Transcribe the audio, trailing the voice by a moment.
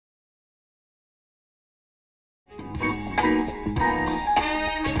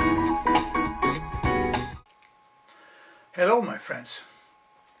Hello my friends.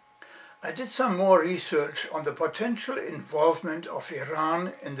 I did some more research on the potential involvement of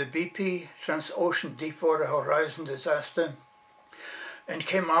Iran in the BP Transocean Deepwater Horizon disaster and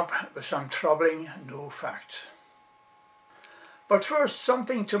came up with some troubling new facts. But first,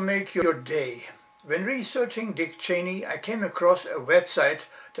 something to make your day. When researching Dick Cheney, I came across a website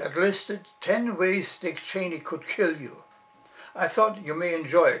that listed 10 ways Dick Cheney could kill you. I thought you may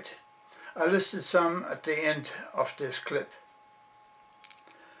enjoy it. I listed some at the end of this clip.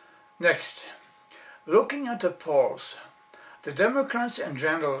 Next, looking at the polls, the Democrats in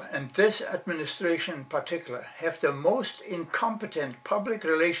general and this administration in particular have the most incompetent public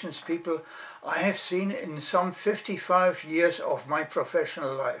relations people I have seen in some 55 years of my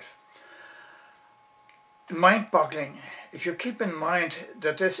professional life. Mind-boggling if you keep in mind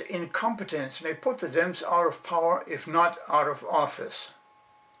that this incompetence may put the Dems out of power, if not out of office.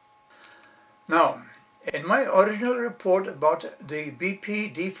 Now, in my original report about the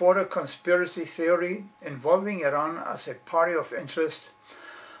BP Deepwater conspiracy theory involving Iran as a party of interest,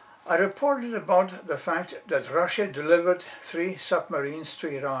 I reported about the fact that Russia delivered 3 submarines to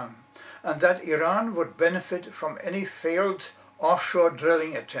Iran and that Iran would benefit from any failed offshore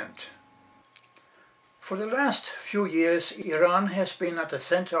drilling attempt. For the last few years, Iran has been at the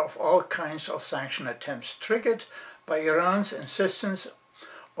center of all kinds of sanction attempts, triggered by Iran's insistence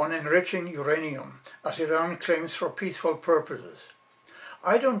on enriching uranium, as Iran claims for peaceful purposes.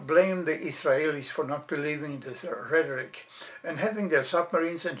 I don't blame the Israelis for not believing this rhetoric and having their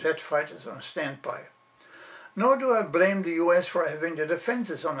submarines and jet fighters on standby. Nor do I blame the US for having their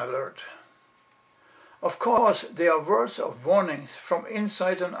defenses on alert. Of course, there are words of warnings from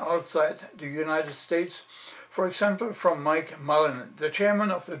inside and outside the United States, for example from Mike Mullen, the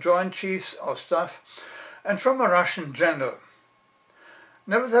chairman of the Joint Chiefs of Staff, and from a Russian general.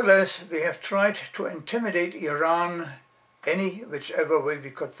 Nevertheless, we have tried to intimidate Iran any whichever way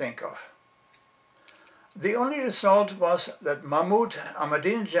we could think of. The only result was that Mahmoud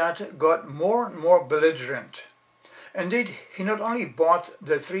Ahmadinejad got more and more belligerent. Indeed, he not only bought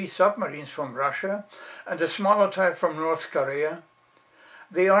the 3 submarines from Russia and the smaller type from North Korea,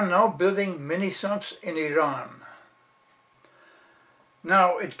 they are now building mini-subs in Iran.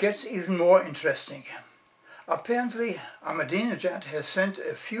 Now it gets even more interesting. Apparently, Ahmadinejad has sent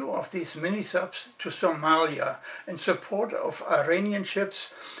a few of these mini-subs to Somalia in support of Iranian ships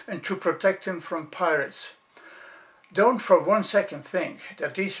and to protect them from pirates. Don't for one second think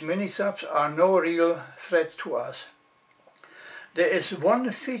that these mini-subs are no real threat to us. There is one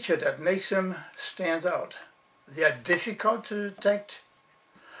feature that makes them stand out. They are difficult to detect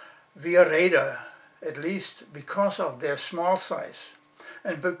via radar, at least because of their small size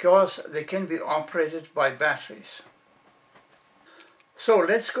and because they can be operated by batteries. So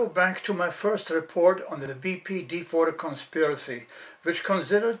let's go back to my first report on the BP Deepwater conspiracy, which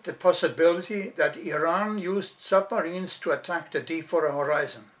considered the possibility that Iran used submarines to attack the Deepwater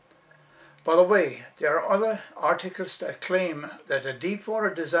Horizon. By the way, there are other articles that claim that the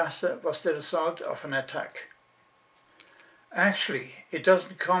Deepwater disaster was the result of an attack. Actually, it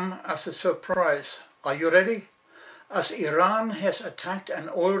doesn't come as a surprise. Are you ready? As Iran has attacked an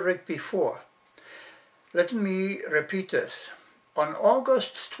oil rig before. Let me repeat this. On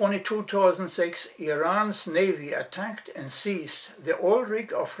August 22, 2006, Iran's navy attacked and seized the oil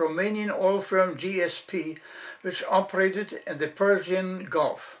rig of Romanian oil firm GSP, which operated in the Persian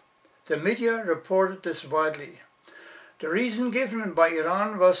Gulf. The media reported this widely. The reason given by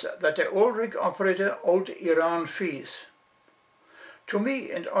Iran was that the oil rig operator owed Iran fees. To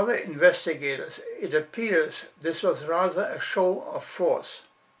me and other investigators, it appears this was rather a show of force.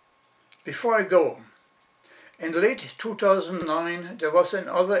 Before I go, in late 2009 there was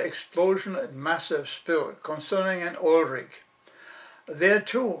another explosion and massive spill concerning an oil rig. There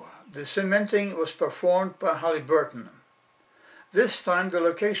too, the cementing was performed by Halliburton. This time the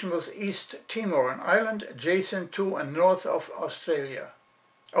location was East Timor, an island adjacent to and north of Australia.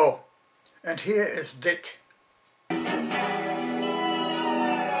 Oh, and here is Dick.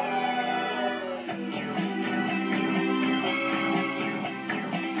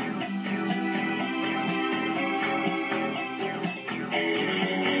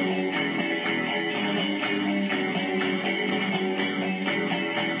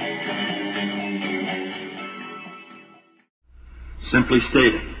 Simply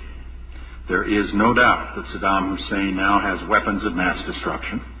stated, there is no doubt that Saddam Hussein now has weapons of mass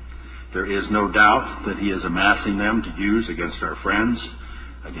destruction. There is no doubt that he is amassing them to use against our friends,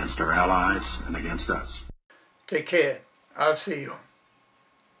 against our allies, and against us. Take care. I'll see you.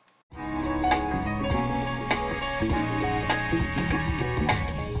 Bye.